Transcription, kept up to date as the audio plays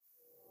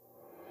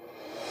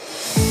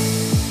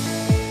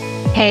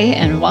Hey,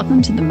 and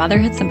welcome to the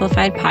Motherhood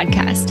Simplified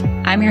podcast.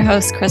 I'm your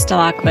host, Krista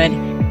Lockwood.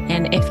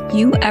 And if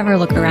you ever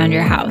look around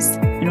your house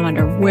and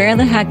wonder where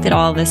the heck did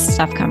all this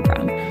stuff come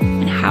from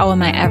and how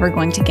am I ever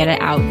going to get it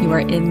out, you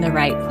are in the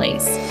right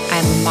place.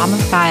 I'm a mom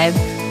of 5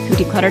 who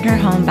decluttered her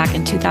home back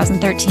in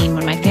 2013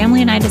 when my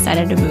family and I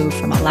decided to move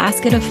from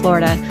Alaska to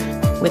Florida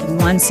with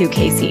 1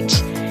 suitcase each.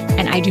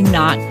 And I do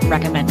not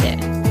recommend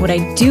it. What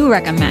I do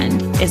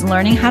recommend is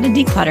learning how to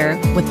declutter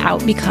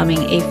without becoming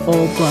a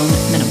full-blown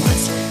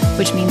minimalist,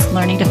 which means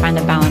learning to find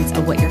the balance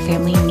of what your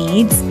family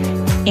needs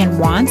and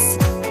wants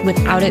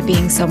without it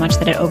being so much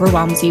that it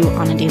overwhelms you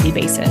on a daily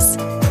basis.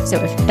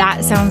 So if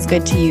that sounds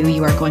good to you,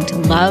 you are going to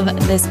love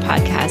this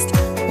podcast.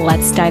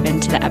 Let's dive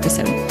into the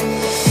episode.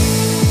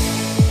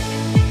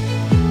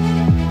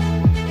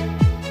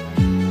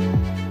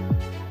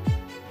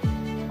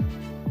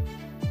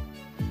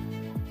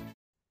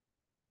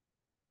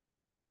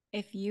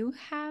 If you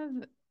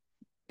have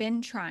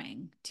been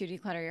trying to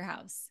declutter your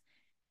house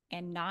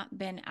and not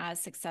been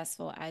as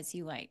successful as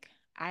you like,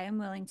 I am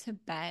willing to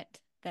bet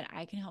that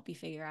I can help you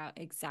figure out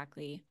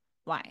exactly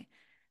why.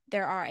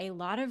 There are a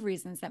lot of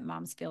reasons that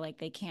moms feel like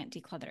they can't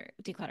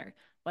declutter,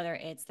 whether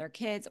it's their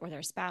kids or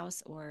their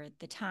spouse or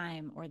the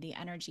time or the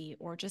energy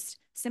or just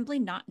simply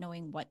not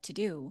knowing what to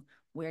do,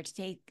 where to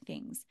take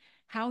things,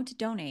 how to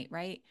donate,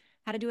 right?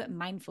 How to do it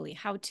mindfully,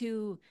 how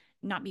to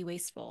not be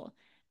wasteful.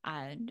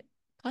 And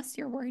plus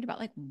you're worried about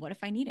like, what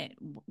if I need it?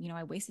 You know,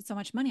 I wasted so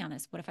much money on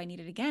this. What if I need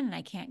it again and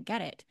I can't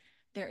get it?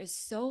 There is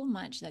so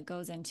much that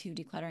goes into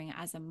decluttering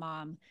as a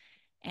mom.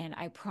 And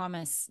I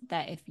promise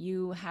that if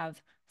you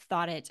have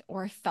thought it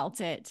or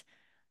felt it,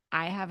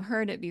 I have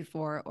heard it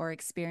before or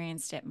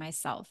experienced it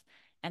myself.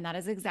 And that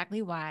is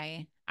exactly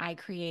why I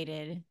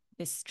created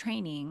this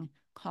training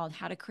called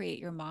How to Create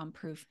Your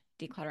Mom-Proof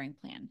Decluttering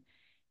Plan.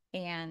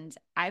 And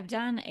I've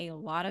done a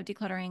lot of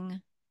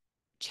decluttering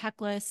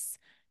checklists,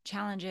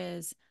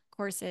 challenges,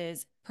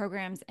 courses,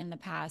 programs in the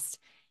past,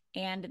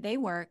 and they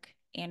work.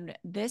 And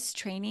this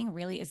training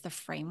really is the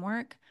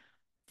framework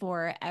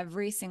for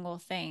every single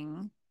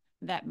thing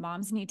that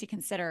moms need to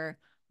consider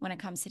when it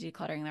comes to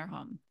decluttering their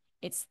home.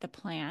 It's the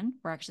plan.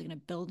 We're actually going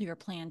to build your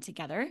plan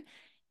together.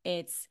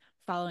 It's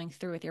following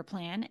through with your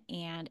plan,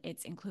 and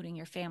it's including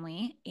your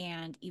family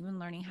and even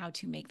learning how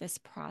to make this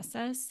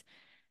process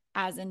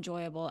as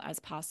enjoyable as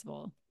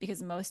possible,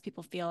 because most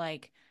people feel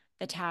like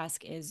the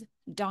task is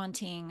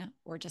daunting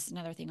or just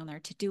another thing on their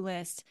to-do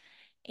list.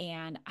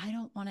 And I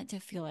don't want it to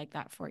feel like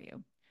that for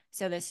you.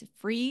 So this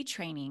free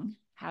training,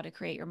 How to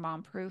Create Your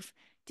Mom-Proof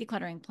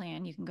Decluttering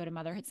Plan, you can go to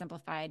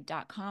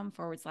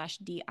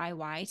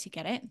motherhoodsimplified.com/DIY to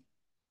get it.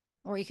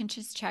 Or you can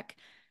just check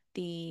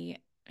the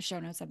show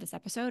notes of this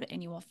episode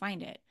and you will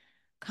find it.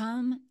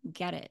 Come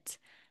get it.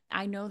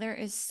 I know there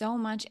is so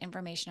much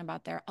information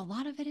about there. A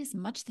lot of it is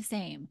much the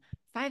same.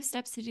 5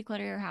 steps to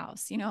declutter your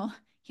house. You know,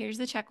 here's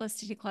the checklist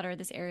to declutter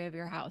this area of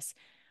your house.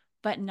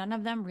 But none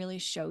of them really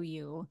show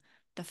you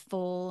the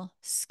full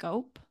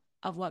scope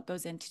of what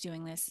goes into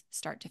doing this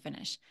start to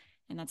finish.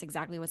 And that's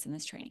exactly what's in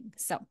this training.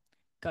 So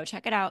go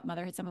check it out,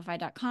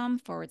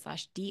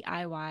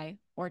 motherhoodsimplified.com/DIY,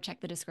 or check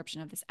the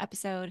description of this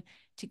episode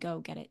to go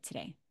get it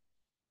today.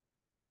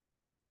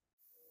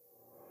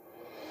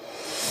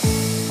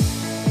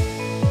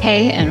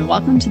 Hey, and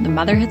welcome to the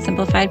Motherhood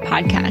Simplified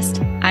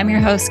podcast. I'm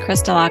your host,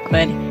 Krista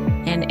Lockwood.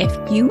 And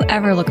if you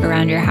ever look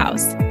around your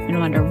house and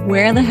wonder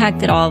where the heck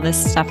did all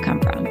this stuff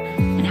come from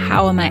and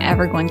how am I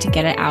ever going to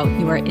get it out,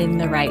 you are in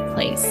the right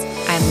place.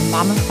 I'm a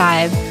mom of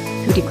 5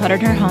 who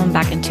decluttered her home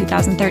back in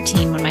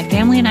 2013 when my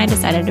family and I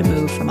decided to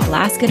move from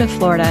Alaska to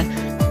Florida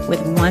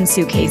with 1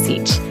 suitcase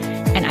each.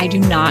 And I do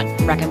not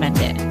recommend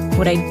it.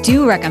 What I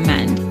do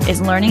recommend is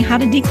learning how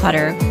to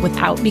declutter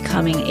without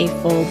becoming a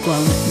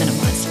full-blown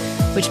minimalist,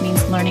 which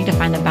means learning to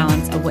find the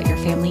balance of what your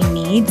family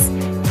needs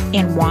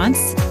and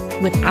wants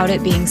without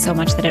it being so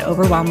much that it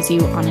overwhelms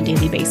you on a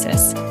daily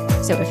basis.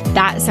 So if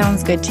that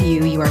sounds good to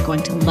you, you are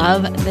going to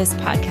love this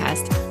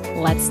podcast.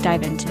 Let's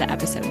dive into the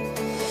episode.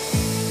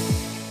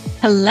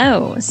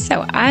 Hello.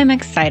 So I'm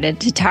excited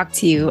to talk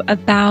to you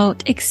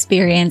about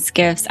experience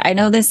gifts. I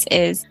know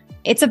it's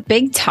a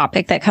big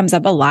topic that comes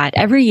up a lot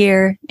every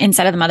year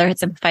inside of the Motherhood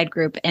Simplified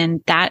group.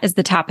 And that is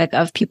the topic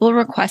of people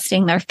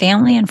requesting their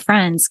family and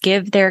friends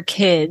give their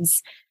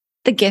kids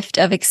the gift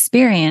of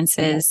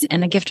experiences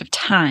and the gift of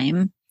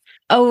time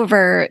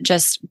over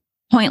just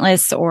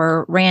pointless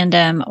or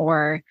random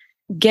or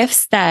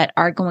gifts that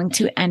are going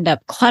to end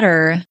up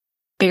clutter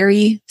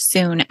very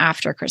soon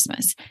after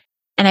Christmas.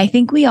 And I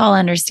think we all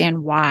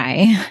understand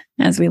why,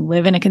 as we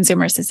live in a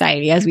consumer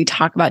society, as we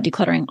talk about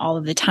decluttering all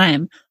of the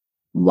time,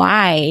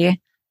 why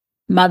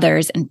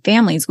mothers and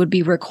families would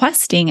be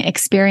requesting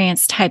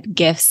experience type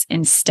gifts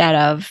instead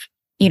of,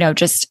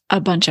 just a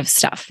bunch of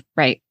stuff,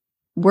 right?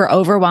 We're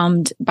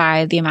overwhelmed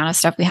by the amount of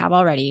stuff we have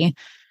already.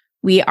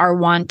 We are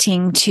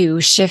wanting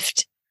to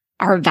shift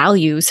our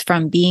values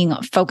from being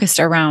focused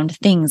around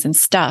things and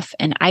stuff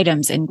and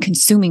items and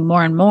consuming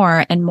more and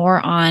more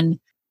on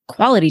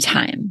quality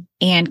time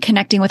and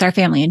connecting with our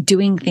family and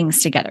doing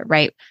things together,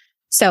 right?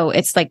 So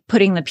it's like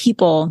putting the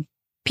people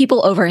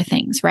over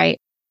things, right?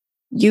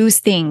 use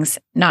things,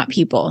 not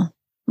people,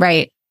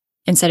 right?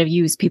 Instead of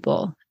use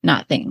people,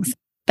 not things.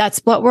 That's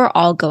what we're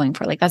all going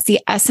for. Like that's the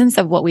essence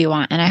of what we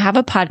want. And I have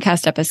a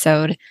podcast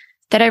episode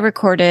that I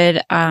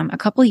recorded a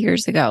couple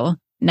years ago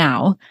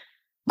now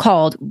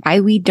called Why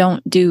We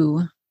Don't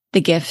Do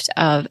the Gift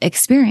of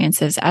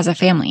Experiences as a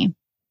Family.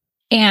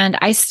 And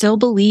I still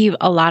believe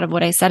a lot of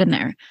what I said in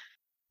there.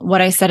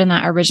 What I said in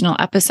that original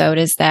episode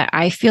is that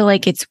I feel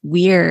like it's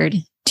weird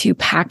to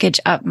package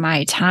up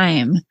my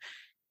time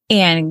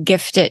and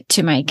gift it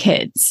to my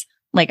kids.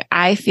 Like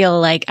I feel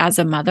like as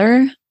a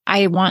mother,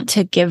 I want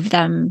to give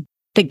them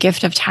the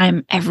gift of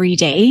time every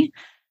day.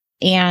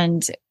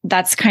 And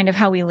that's kind of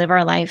how we live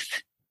our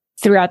life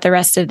throughout the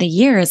rest of the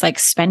year, is like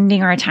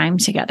spending our time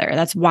together.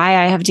 That's why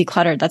I have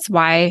decluttered. That's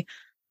why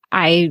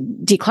I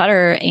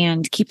declutter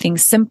and keep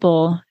things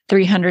simple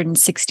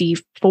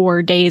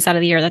 364 days out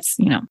of the year. That's,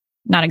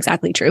 not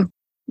exactly true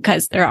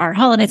because there are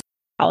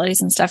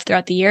holidays and stuff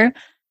throughout the year.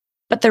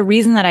 But the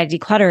reason that I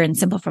declutter and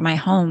simplify my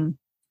home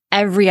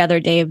every other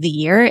day of the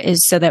year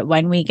is so that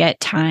when we get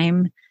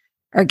time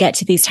or get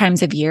to these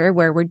times of year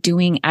where we're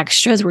doing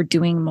extras, we're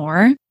doing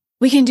more,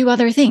 we can do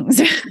other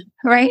things,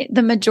 right?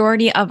 The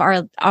majority of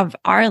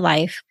our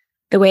life,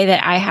 the way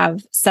that I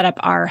have set up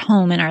our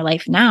home and our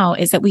life now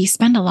is that we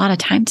spend a lot of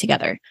time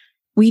together.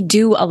 We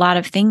do a lot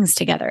of things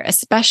together,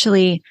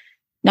 especially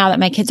now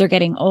that my kids are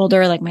getting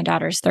older, like my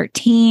daughter's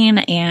 13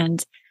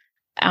 and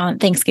on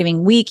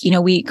Thanksgiving week,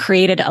 we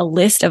created a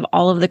list of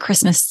all of the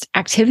Christmas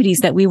activities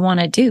that we want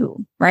to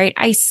do, right?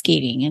 Ice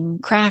skating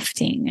and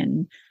crafting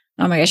and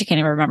oh my gosh, I can't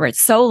even remember.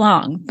 It's so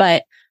long.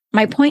 But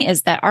my point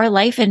is that our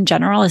life in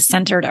general is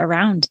centered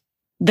around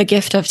the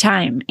gift of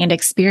time and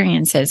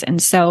experiences.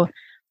 And so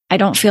I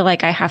don't feel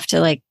like I have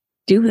to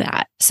do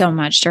that so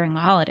much during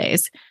the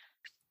holidays.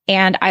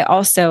 And I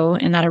also,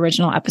 in that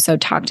original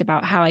episode, talked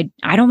about how I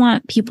don't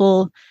want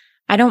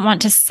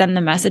to send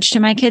the message to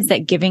my kids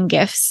that giving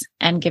gifts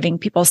and giving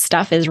people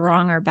stuff is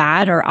wrong or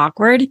bad or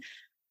awkward.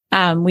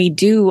 We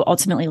do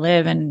ultimately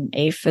live in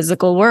a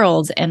physical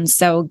world. And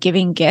so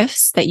giving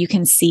gifts that you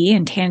can see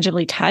and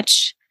tangibly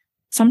touch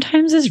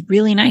sometimes is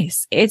really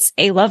nice. It's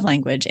a love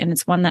language and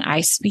it's one that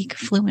I speak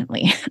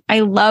fluently. I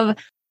love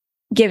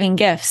giving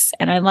gifts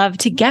and I love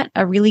to get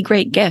a really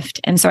great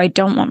gift. And so I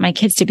don't want my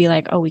kids to be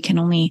like, oh, we can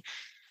only,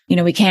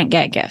 we can't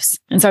get gifts.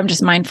 And so I'm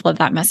just mindful of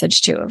that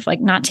message too, of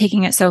not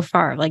taking it so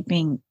far,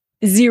 being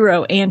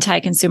zero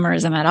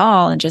anti-consumerism at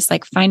all and just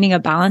finding a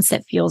balance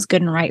that feels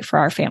good and right for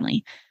our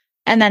family.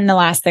 And then the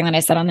last thing that I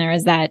said on there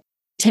is that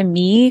to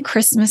me,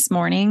 Christmas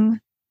morning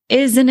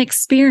is an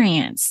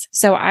experience.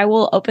 So I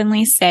will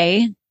openly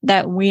say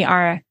that we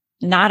are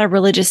not a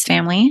religious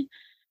family.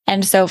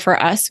 And so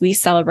for us, we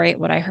celebrate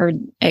what I heard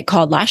it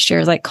called last year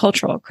is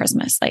cultural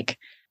Christmas.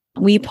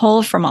 We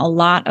pull from a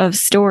lot of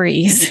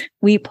stories.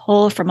 We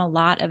pull from a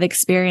lot of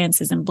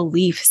experiences and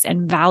beliefs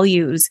and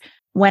values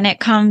when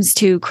it comes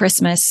to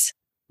Christmas,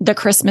 the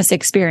Christmas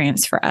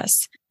experience for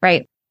us,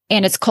 right?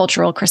 And it's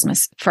cultural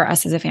Christmas for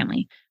us as a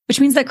family, which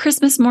means that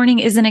Christmas morning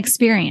is an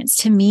experience.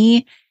 To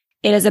me,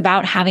 it is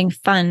about having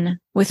fun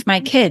with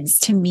my kids.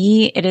 To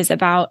me, it is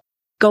about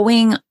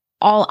going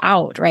all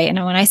out, right?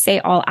 And when I say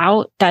all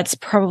out, that's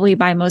probably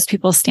by most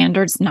people's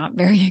standards, not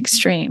very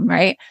extreme,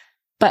 right?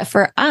 But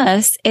for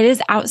us, it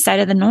is outside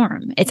of the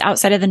norm. It's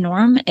outside of the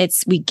norm.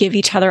 We give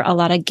each other a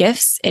lot of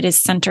gifts. It is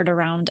centered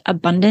around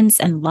abundance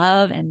and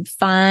love and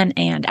fun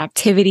and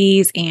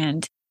activities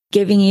and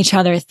giving each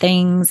other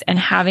things and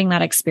having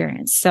that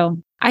experience. So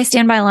I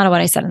stand by a lot of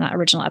what I said in that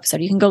original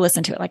episode. You can go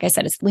listen to it. Like I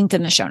said, it's linked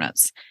in the show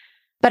notes.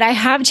 But I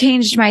have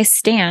changed my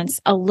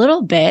stance a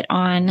little bit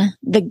on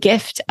the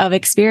gift of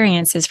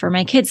experiences for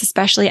my kids,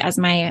 especially as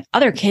my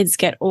other kids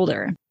get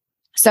older.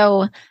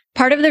 So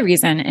part of the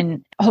reason,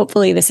 and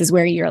hopefully this is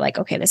where you're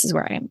okay, this is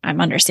where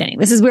I'm understanding.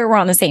 This is where we're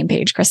on the same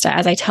page, Krista,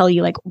 as I tell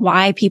you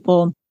why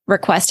people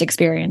request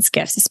experience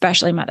gifts,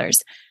 especially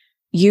mothers.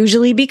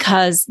 Usually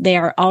because they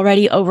are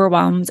already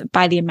overwhelmed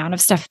by the amount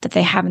of stuff that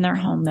they have in their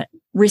home, that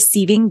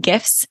receiving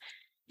gifts,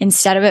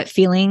 instead of it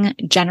feeling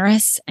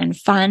generous and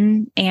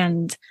fun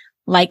and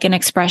like an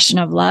expression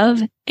of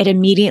love, it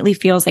immediately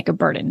feels like a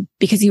burden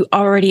because you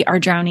already are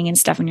drowning in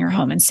stuff in your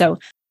home. And so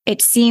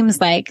it seems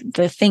like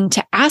the thing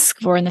to ask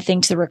for and the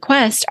thing to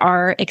request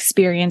are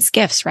experience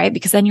gifts, right?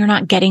 Because then you're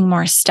not getting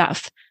more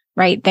stuff,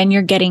 right? Then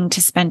you're getting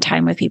to spend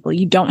time with people.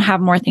 You don't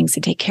have more things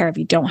to take care of.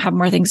 You don't have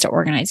more things to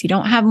organize. You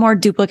don't have more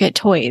duplicate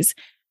toys,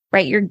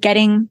 right? You're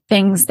getting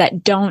things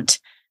that don't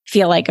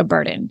feel like a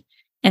burden.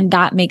 And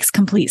that makes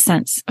complete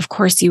sense. Of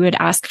course, you would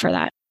ask for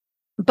that.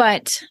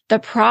 But the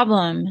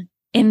problem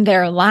in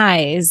there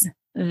lies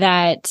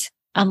that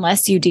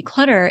unless you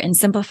declutter and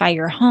simplify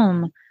your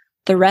home,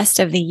 the rest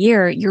of the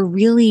year, you're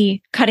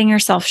really cutting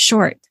yourself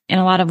short in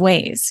a lot of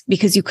ways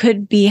because you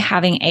could be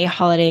having a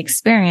holiday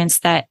experience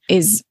that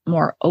is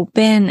more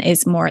open,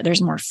 there's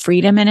more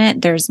freedom in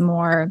it. There's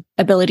more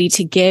ability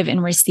to give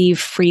and receive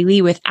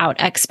freely without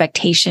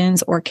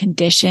expectations or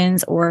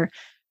conditions or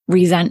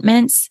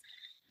resentments.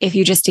 if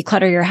you just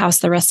declutter your house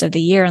the rest of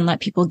the year and let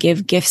people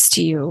give gifts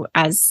to you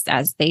as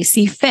they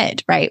see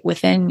fit, right?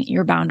 Within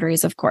your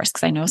boundaries, of course,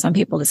 because I know some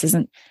people, this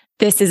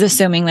is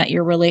assuming that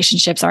your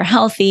relationships are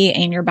healthy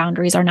and your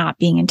boundaries are not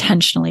being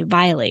intentionally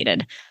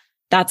violated.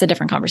 That's a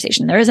different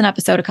conversation. There is an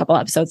episode, a couple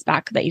episodes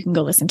back that you can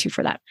go listen to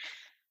for that.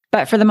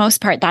 But for the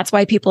most part, that's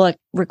why people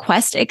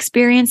request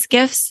experience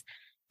gifts.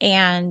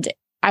 And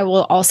I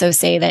will also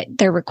say that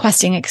they're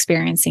requesting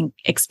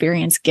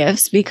experience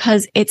gifts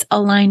because it's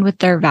aligned with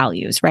their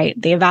values, right?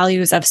 The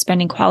values of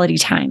spending quality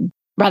time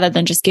rather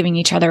than just giving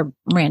each other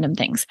random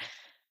things.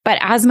 But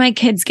as my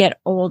kids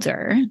get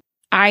older,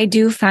 I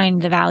do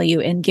find the value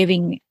in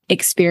giving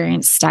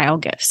experience style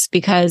gifts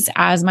because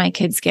as my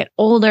kids get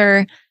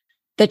older,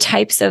 the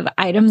types of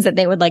items that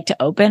they would like to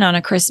open on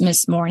a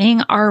Christmas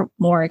morning are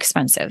more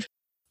expensive.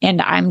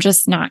 And I'm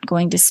just not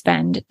going to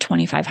spend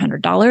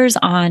 $2,500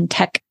 on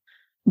tech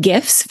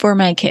gifts for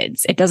my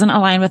kids. It doesn't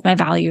align with my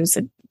values.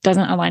 It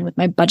doesn't align with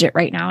my budget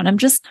right now. And I'm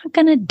just not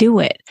going to do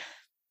it.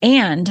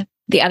 And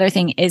the other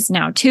thing is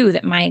now too,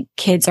 that my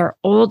kids are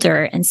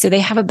older. And so they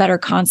have a better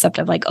concept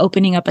of like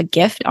opening up a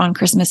gift on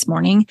Christmas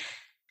morning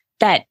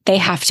that they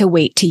have to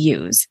wait to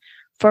use.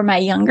 For my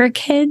younger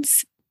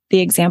kids, the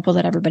example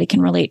that everybody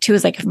can relate to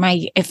is like if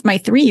my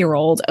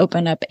 3-year-old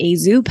opened up a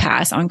zoo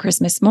pass on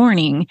Christmas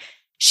morning,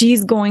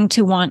 she's going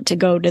to want to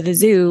go to the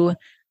zoo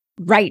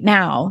right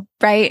now,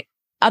 right?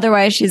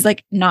 Otherwise, she's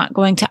like not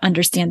going to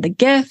understand the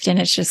gift. And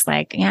it's just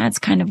like, yeah, it's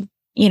kind of,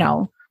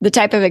 the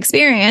type of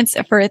experience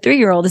for a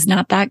 3-year-old is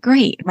not that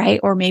great, right?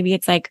 Or maybe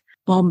it's like,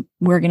 well,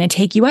 we're going to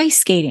take you ice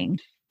skating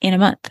in a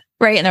month,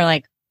 right? And they're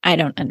like, I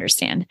don't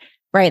understand,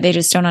 right? They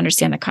just don't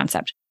understand the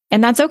concept.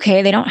 And that's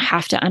okay. They don't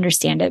have to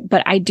understand it,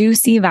 but I do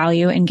see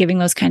value in giving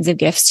those kinds of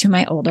gifts to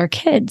my older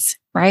kids,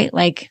 right?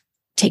 Like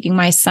taking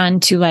my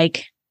son to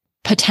like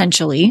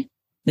potentially,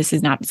 this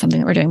is not something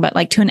that we're doing, but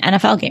like to an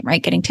NFL game,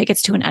 right? Getting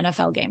tickets to an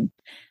NFL game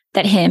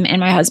that him and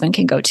my husband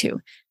can go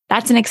to.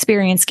 That's an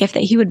experience gift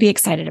that he would be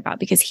excited about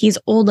because he's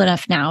old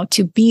enough now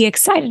to be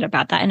excited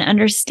about that and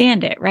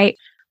understand it, right?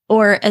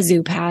 Or a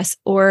zoo pass,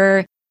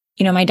 or,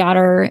 my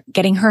daughter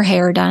getting her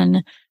hair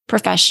done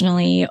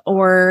professionally,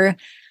 or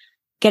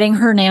getting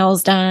her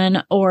nails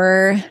done,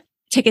 or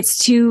tickets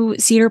to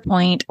Cedar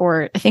Point,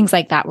 or things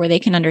like that, where they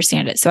can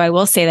understand it. So I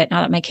will say that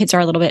now that my kids are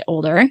a little bit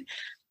older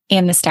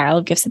and the style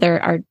of gifts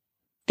that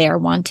they're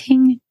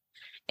wanting,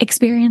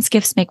 experience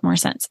gifts make more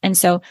sense. And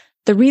so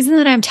the reason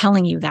that I'm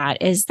telling you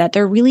that is that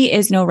there really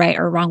is no right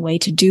or wrong way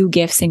to do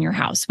gifts in your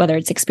house, whether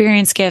it's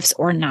experience gifts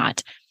or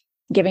not,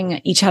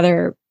 giving each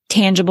other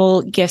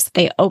tangible gifts that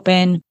they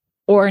open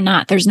or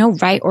not. There's no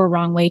right or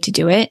wrong way to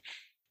do it.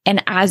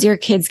 And as your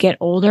kids get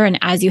older and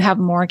as you have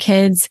more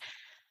kids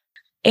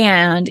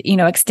and,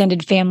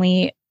 extended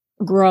family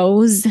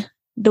grows,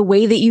 the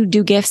way that you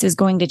do gifts is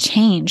going to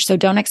change. So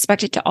don't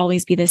expect it to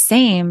always be the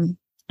same,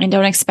 and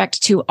don't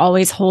expect to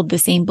always hold the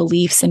same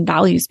beliefs and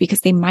values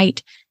because they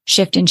might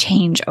shift and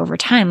change over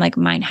time like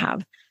mine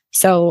have.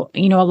 So,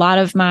 a lot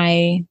of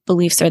my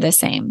beliefs are the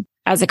same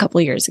as a couple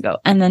of years ago.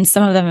 And then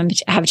some of them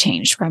have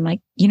changed where I'm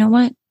like, you know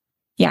what?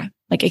 Yeah,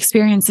 like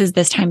experiences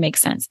this time make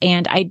sense.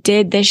 And I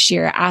did this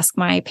year ask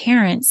my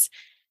parents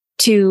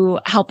to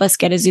help us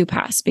get a zoo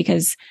pass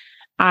because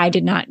I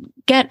did not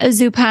get a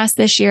zoo pass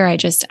this year. I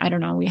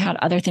don't know. We had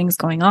other things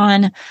going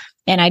on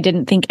and I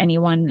didn't think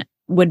anyone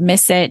would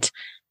miss it.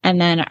 And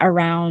then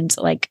around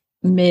like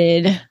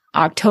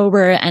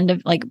mid-October,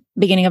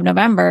 beginning of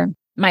November,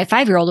 my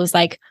 5-year-old was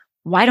like,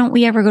 why don't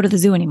we ever go to the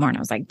zoo anymore? And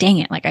I was like, dang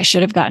it, like I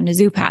should have gotten a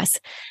zoo pass.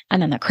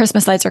 And then the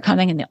Christmas lights are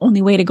coming and the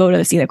only way to go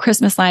to see the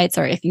Christmas lights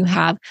are if you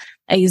have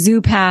a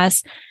zoo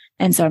pass.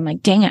 And so I'm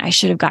like, dang it, I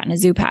should have gotten a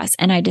zoo pass.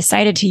 And I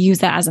decided to use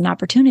that as an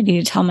opportunity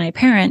to tell my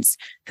parents,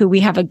 who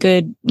we have a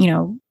good,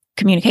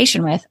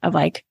 communication with, of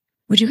like,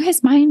 would you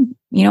guys mind,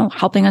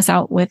 helping us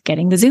out with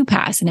getting the zoo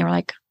pass? And they were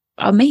like,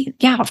 amazing.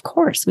 Yeah, of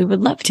course, we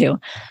would love to.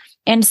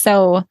 And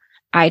so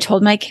I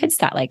told my kids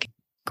that like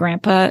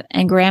grandpa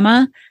and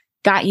grandma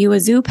got you a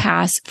zoo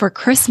pass for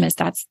Christmas.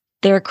 That's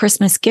their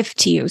Christmas gift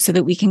to you so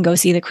that we can go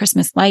see the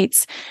Christmas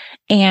lights.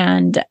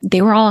 And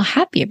they were all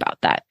happy about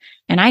that.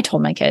 And I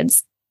told my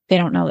kids, they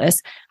don't know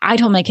this. I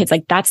told my kids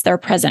like that's their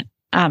present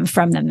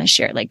from them this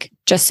year. Like,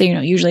 just so you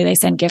know, usually they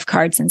send gift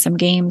cards and some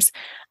games.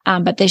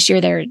 But this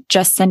year they're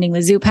just sending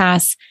the zoo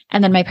pass.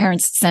 And then my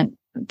parents sent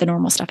the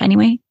normal stuff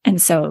anyway.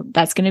 And so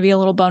that's going to be a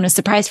little bonus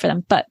surprise for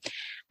them. But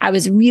I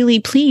was really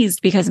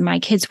pleased because my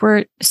kids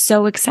were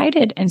so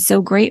excited and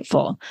so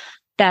grateful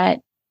that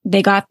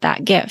they got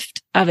that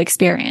gift of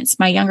experience.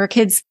 My younger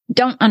kids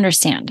don't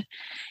understand.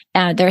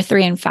 They're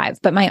 3 and 5,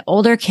 but my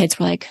older kids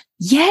were like,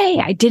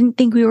 yay, I didn't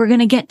think we were going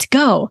to get to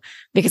go,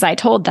 because I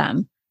told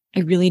them,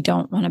 I really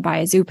don't want to buy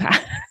a zoo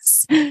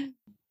pass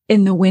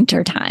in the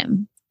winter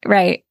time,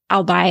 right?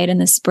 I'll buy it in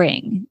the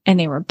spring. And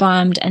they were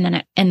bummed. And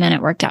then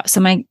it worked out.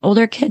 So my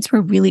older kids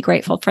were really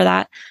grateful for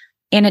that.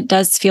 And it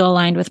does feel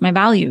aligned with my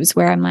values,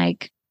 where I'm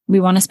like, we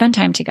want to spend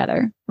time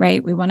together,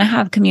 right? We want to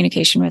have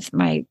communication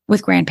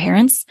with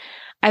grandparents.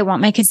 I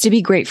want my kids to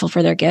be grateful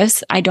for their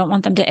gifts. I don't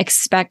want them to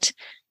expect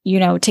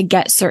to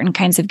get certain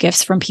kinds of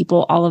gifts from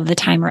people all of the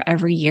time or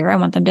every year. I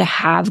want them to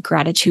have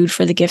gratitude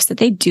for the gifts that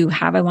they do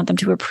have. I want them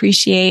to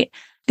appreciate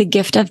the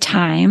gift of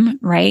time,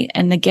 right?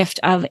 And the gift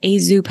of a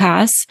zoo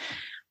pass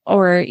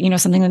or,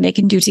 something that they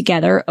can do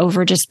together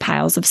over just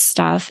piles of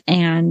stuff.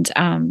 And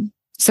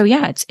so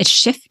yeah, it's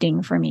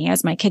shifting for me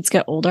as my kids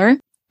get older.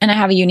 And I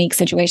have a unique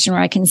situation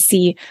where I can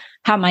see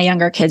how my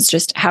younger kids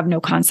just have no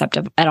concept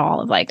of at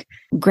all of like,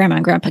 grandma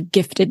and grandpa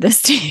gifted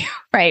this to you,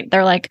 right?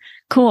 They're like,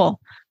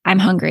 cool, I'm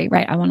hungry,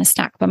 right? I want a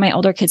snack. But my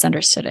older kids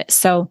understood it.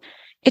 So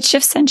it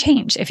shifts and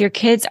change. If your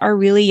kids are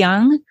really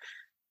young,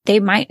 they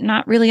might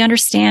not really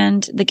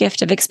understand the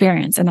gift of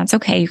experience, and that's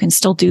okay. You can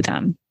still do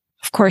them.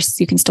 Of course,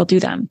 you can still do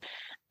them.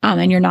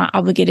 And you're not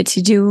obligated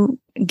to do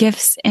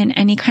gifts in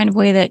any kind of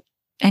way that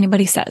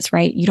anybody says,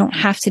 right? You don't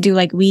have to do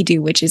like we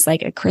do, which is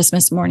like a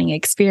Christmas morning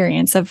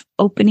experience of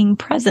opening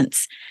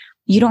presents.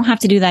 You don't have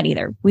to do that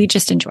either. We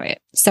just enjoy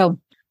it. So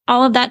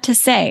all of that to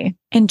say,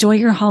 enjoy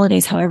your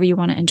holidays however you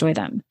want to enjoy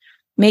them.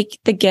 Make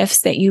the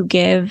gifts that you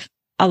give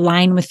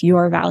align with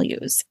your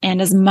values.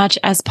 And as much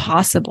as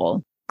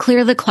possible,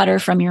 clear the clutter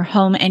from your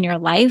home and your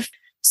life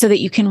so that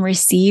you can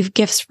receive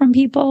gifts from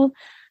people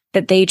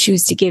that they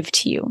choose to give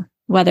to you,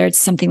 whether it's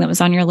something that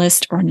was on your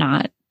list or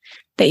not,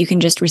 that you can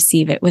just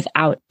receive it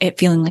without it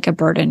feeling like a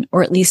burden,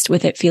 or at least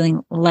with it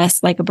feeling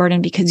less like a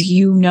burden because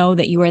you know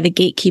that you are the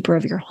gatekeeper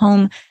of your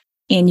home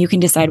and you can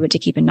decide what to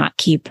keep and not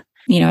keep.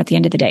 At the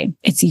end of the day,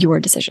 it's your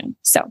decision.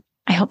 So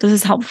I hope this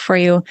is helpful for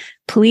you.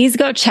 Please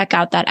go check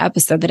out that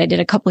episode that I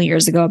did a couple of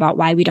years ago about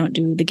why we don't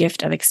do the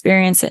gift of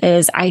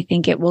experiences. I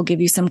think it will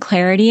give you some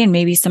clarity and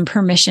maybe some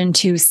permission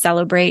to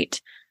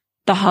celebrate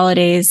the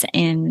holidays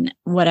in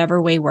whatever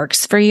way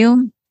works for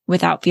you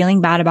without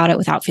feeling bad about it,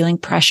 without feeling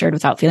pressured,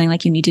 without feeling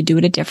like you need to do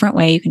it a different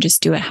way. You can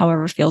just do it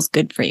however feels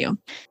good for you.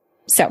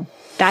 So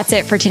that's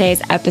it for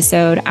today's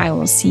episode. I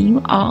will see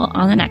you all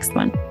on the next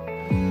one.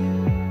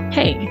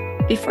 Hey,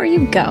 before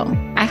you go,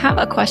 I have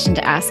a question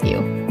to ask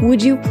you.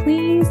 Would you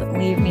please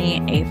leave me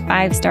a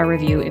 5-star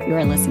review if you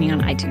are listening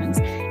on iTunes?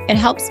 It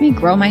helps me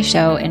grow my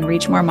show and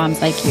reach more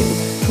moms like you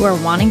who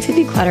are wanting to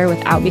declutter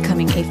without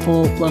becoming a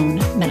full-blown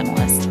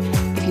minimalist.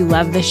 If you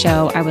love the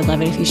show, I would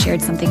love it if you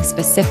shared something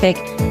specific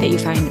that you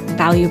find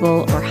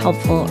valuable or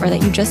helpful or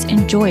that you just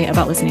enjoy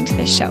about listening to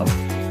this show.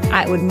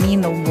 It would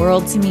mean the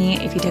world to me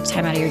if you took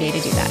time out of your day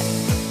to do that.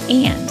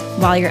 And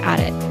while you're at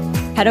it,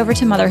 head over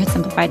to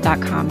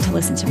motherhoodsimplified.com to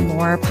listen to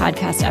more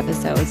podcast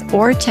episodes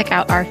or check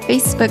out our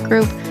Facebook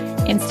group,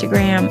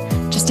 Instagram,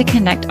 just to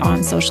connect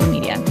on social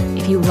media.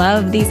 If you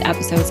love these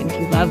episodes and if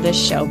you love this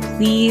show,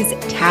 please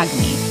tag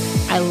me.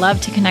 I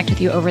love to connect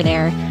with you over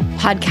there.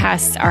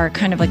 Podcasts are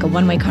kind of like a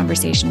one-way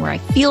conversation where I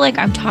feel like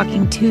I'm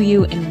talking to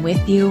you and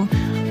with you.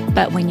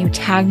 But when you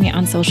tag me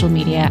on social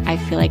media, I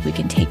feel like we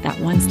can take that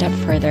one step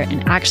further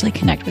and actually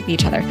connect with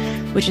each other,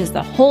 which is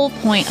the whole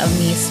point of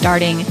me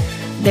starting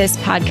this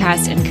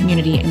podcast and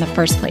community in the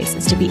first place,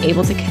 is to be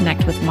able to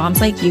connect with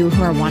moms like you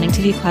who are wanting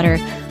to declutter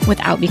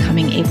without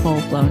becoming a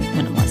full-blown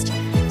minimalist.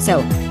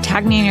 So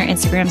tag me in your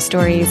Instagram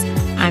stories.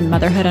 I'm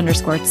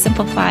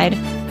motherhood_simplified.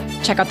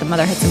 Check out the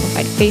Motherhood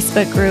Simplified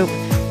Facebook group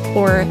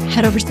or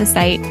head over to the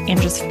site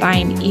and just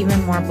find even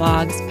more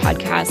blogs,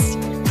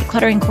 podcasts,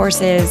 decluttering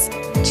courses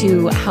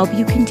to help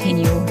you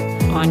continue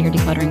on your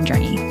decluttering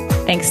journey.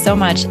 Thanks so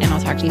much, and I'll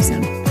talk to you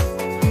soon.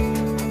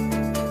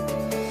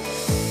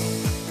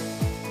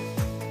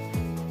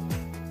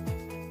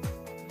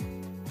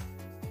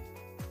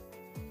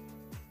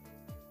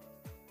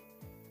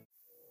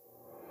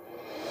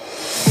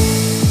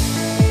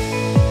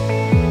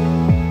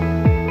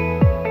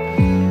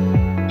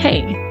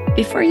 Hey,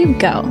 before you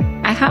go,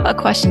 I have a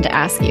question to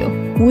ask you.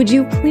 Would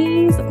you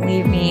please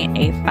leave me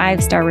a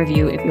 5-star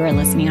review if you are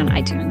listening on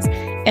iTunes?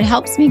 It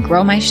helps me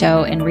grow my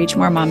show and reach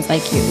more moms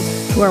like you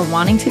who are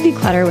wanting to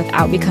declutter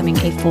without becoming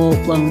a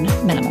full-blown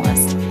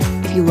minimalist.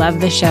 If you love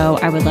the show,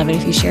 I would love it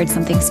if you shared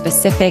something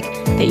specific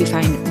that you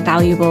find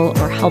valuable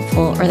or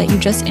helpful or that you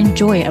just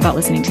enjoy about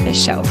listening to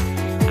this show.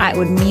 It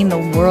would mean the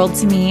world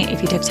to me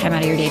if you took time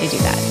out of your day to do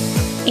that.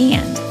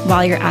 And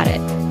while you're at it,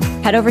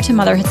 head over to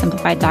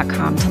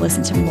motherhoodsimplified.com to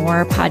listen to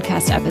more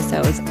podcast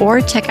episodes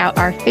or check out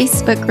our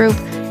Facebook group,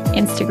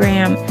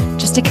 Instagram,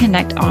 just to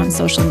connect on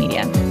social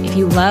media. If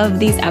you love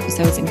these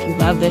episodes and if you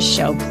love this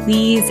show,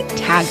 please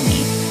tag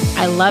me.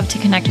 I love to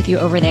connect with you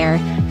over there.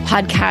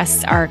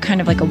 Podcasts are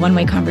kind of like a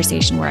one-way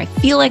conversation where I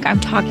feel like I'm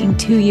talking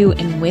to you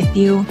and with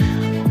you.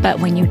 But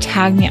when you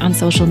tag me on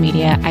social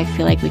media, I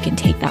feel like we can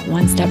take that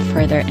one step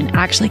further and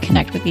actually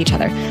connect with each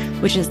other,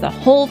 which is the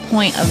whole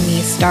point of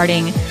me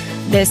starting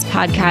this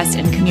podcast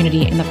and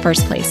community in the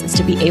first place, is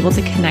to be able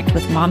to connect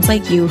with moms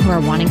like you who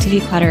are wanting to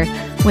declutter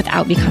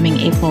without becoming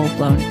a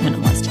full-blown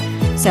minimalist.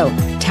 So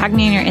tag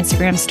me in your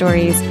Instagram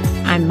stories.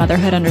 I'm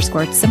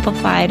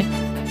motherhood_simplified.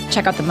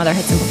 Check out the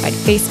Motherhood Simplified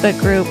Facebook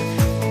group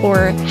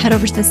or head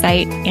over to the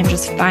site and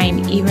just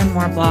find even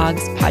more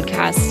blogs,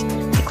 podcasts,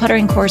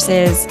 decluttering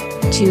courses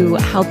to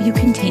help you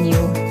continue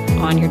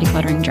on your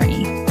decluttering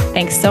journey.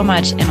 Thanks so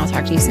much, and I'll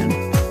talk to you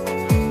soon.